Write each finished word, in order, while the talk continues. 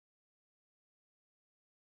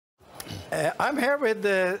I'm here with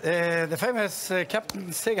the famous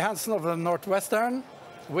Captain Sig Hansen of the Northwestern.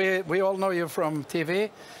 We all know you from TV,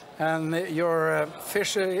 and your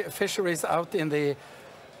fisheries out in the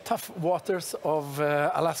tough waters of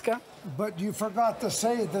Alaska. But you forgot to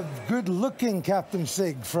say the good-looking Captain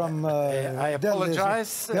Sig from I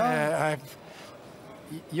apologize. Yeah.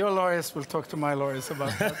 Your lawyers will talk to my lawyers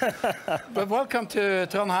about that. But welcome to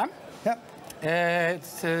Trondheim. Yep.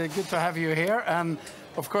 It's good to have you here. And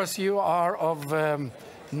of course, you are of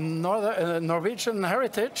Norwegian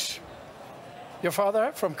heritage. Your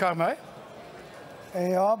father from Karmøy?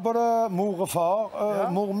 Ja, både mor og far.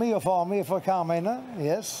 Mor mi og far mi fra Karmøyene,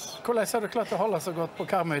 yes. Hvordan har du klart å holde så godt på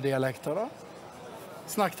Karmøy-dialekter da?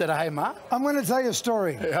 Snakket det hjemme? I'm going to tell you a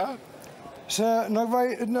story. Ja. Så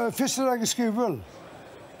når første dag i skolen,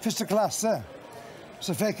 første klasse,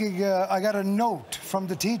 så fikk jeg, I got a note from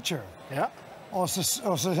the teacher. Ja. Og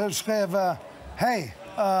så skrev jeg, hey,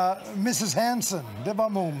 Mrs. Hansen, det var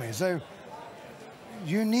mor mi, so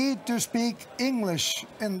you need to speak English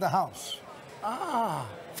in the house. Ah.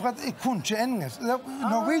 For at jeg kunne ikke engelsk.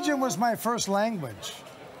 Norwegian was my first language.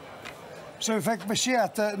 Så jeg fikk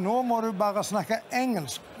beskjed at nå må du bare snakke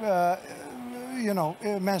engelsk, you know,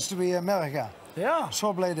 mens du er i Amerika. Ja.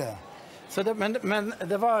 Så ble det. Så det, men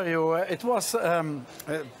det var jo, it was,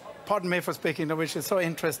 pardon me for speaking Norwegian, it's so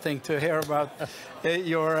interesting to hear about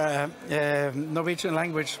your Norwegian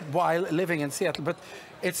language while living in Seattle, but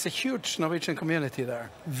it's a huge Norwegian community there.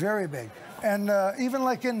 Very big. And even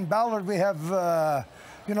like in Ballard, we have,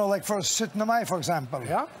 you know, like for 17. Mai, for example.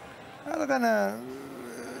 Ja. Det er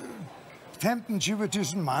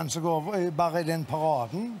 15-20 000 mann som går bare i den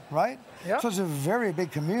paraden, right? Yeah. So it's a very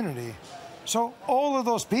big community. So all of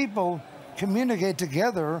those people communicate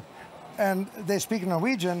together, and they speak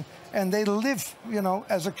Norwegian, and they live, you know,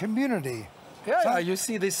 as a community. Yeah, So- you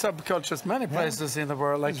see these subcultures many places in the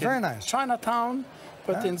world, like It's very in nice. Chinatown,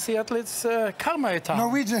 but in Seattle it's Karmøy town.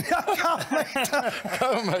 Norwegian,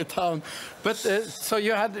 Karmøy town. But so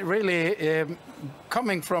you had really,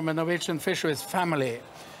 coming from a Norwegian fisheries family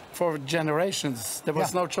for generations, there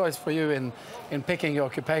was Yeah. no choice for you in picking your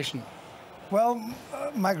occupation. Well,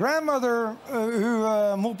 my grandmother,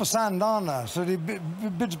 who mor på Sandane, så de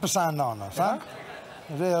bodde på Sandane, sant?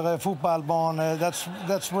 Der fotballbane,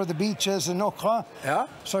 that's where the beach is in Nokra. Yeah.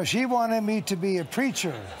 So she wanted me to be a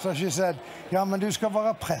preacher. So she said, ja, men du skal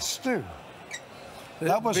være prest, du.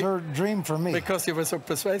 That was her dream for me. Because you were so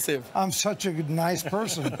persuasive. I'm such a nice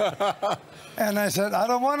person. And I said, I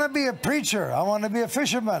don't want to be a preacher. I want to be a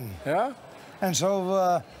fisherman. Yeah. And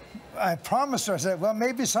so I promised her, I said, well,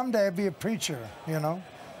 maybe someday I'll be a preacher, you know.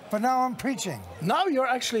 But now I'm preaching. Now you're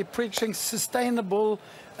actually preaching sustainable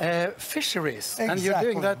fisheries. Exactly. And you're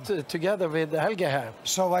doing that together with Helge here.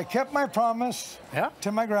 So I kept my promise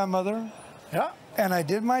to my grandmother, and I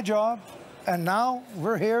did my job, and now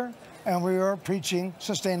we're here, and we are preaching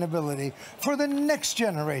sustainability for the next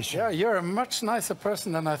generation. Yeah, you're a much nicer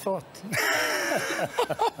person than I thought.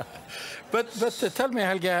 But tell me,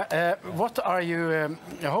 Helge, what are you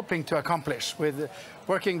hoping to accomplish with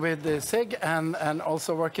working with Sig and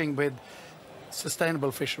also working with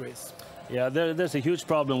sustainable fisheries? Yeah, there's a huge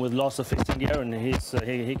problem with loss of fishing gear, and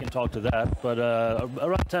he can talk to that. But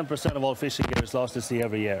around 10% of all fishing gear is lost to sea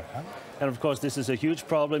every year. And of course, this is a huge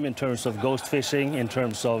problem in terms of ghost fishing, in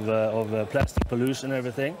terms of plastic pollution and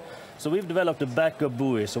everything. So we've developed a backup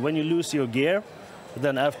buoy. So when you lose your gear,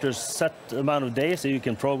 then after a set amount of days, you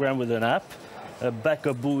can program with an app, a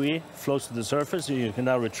backup buoy floats to the surface, and you can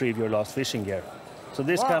now retrieve your lost fishing gear. So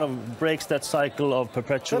this kind of breaks that cycle of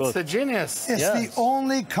perpetual... That's the genius. It's the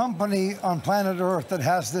only company on planet Earth that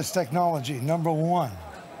has this technology, #1.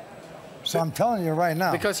 So I'm telling you right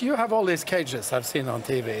now. Because you have all these cages I've seen on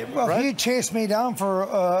TV, Well, right? he chased me down for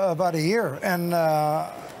about a year. And,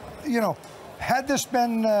 you know, had this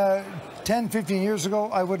been 10, 15 years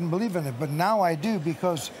ago, I wouldn't believe in it. But now I do,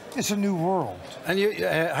 because it's a new world. And you,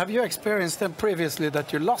 have you experienced them previously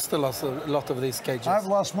that you lost a lot of these cages? I've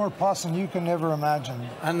lost more pots than you can ever imagine.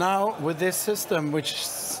 And now with this system, which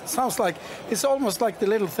sounds like, it's almost like the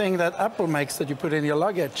little thing that Apple makes that you put in your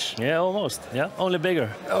luggage. Yeah, almost. Yeah, only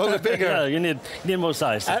bigger. Only bigger. Yeah, you need more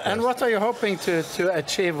size. And what are you hoping to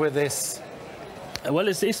achieve with this? Well,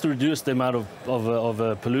 it's to reduce the amount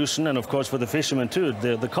of pollution, and of course for the fishermen too,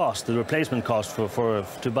 the cost, the replacement cost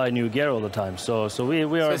to buy new gear all the time. So we are.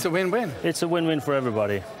 So it's a win-win. It's a win-win for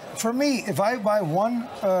everybody. For me, if I buy one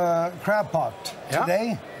crab pot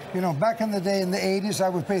today, you know, back in the day in the 80s, I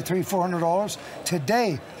would pay $300-400.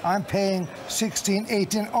 Today, I'm paying $1,600,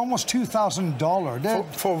 $1,800, almost $2,000.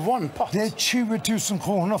 For one pot? Det 20 000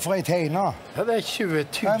 kroner for et hena. Ja, det 20 000.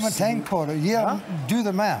 Ja, men tänk på det. Yeah, do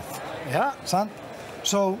the math. Ja. Sant?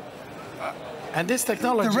 So And this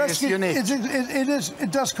technology is unique.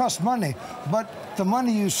 It does cost money, but the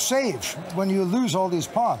money you save when you lose all these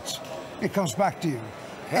pots, it comes back to you.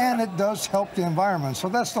 Yeah. And it does help the environment, so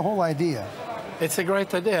that's the whole idea. It's a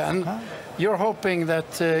great idea, and you're hoping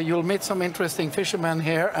that you'll meet some interesting fishermen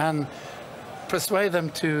here and persuade them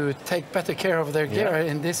to take better care of their gear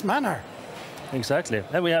in this manner. Exactly.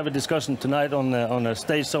 And we have a discussion tonight on a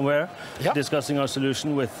stage somewhere, discussing our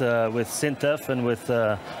solution with SINTEF and with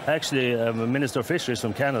actually Minister of Fisheries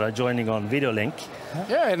from Canada joining on video link.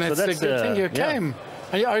 Yeah, and so it's a good thing you came.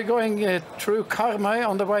 Are you going through Karmøy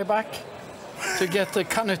on the way back to get the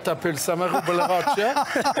Kanutapulsa med Robelerace?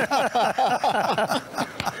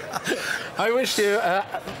 I wish you a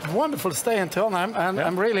wonderful stay in Trondheim, and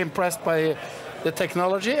I'm really impressed by the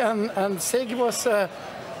technology, and Sig was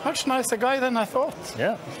much nicer guy than I thought.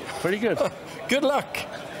 Yeah, pretty good. Good luck.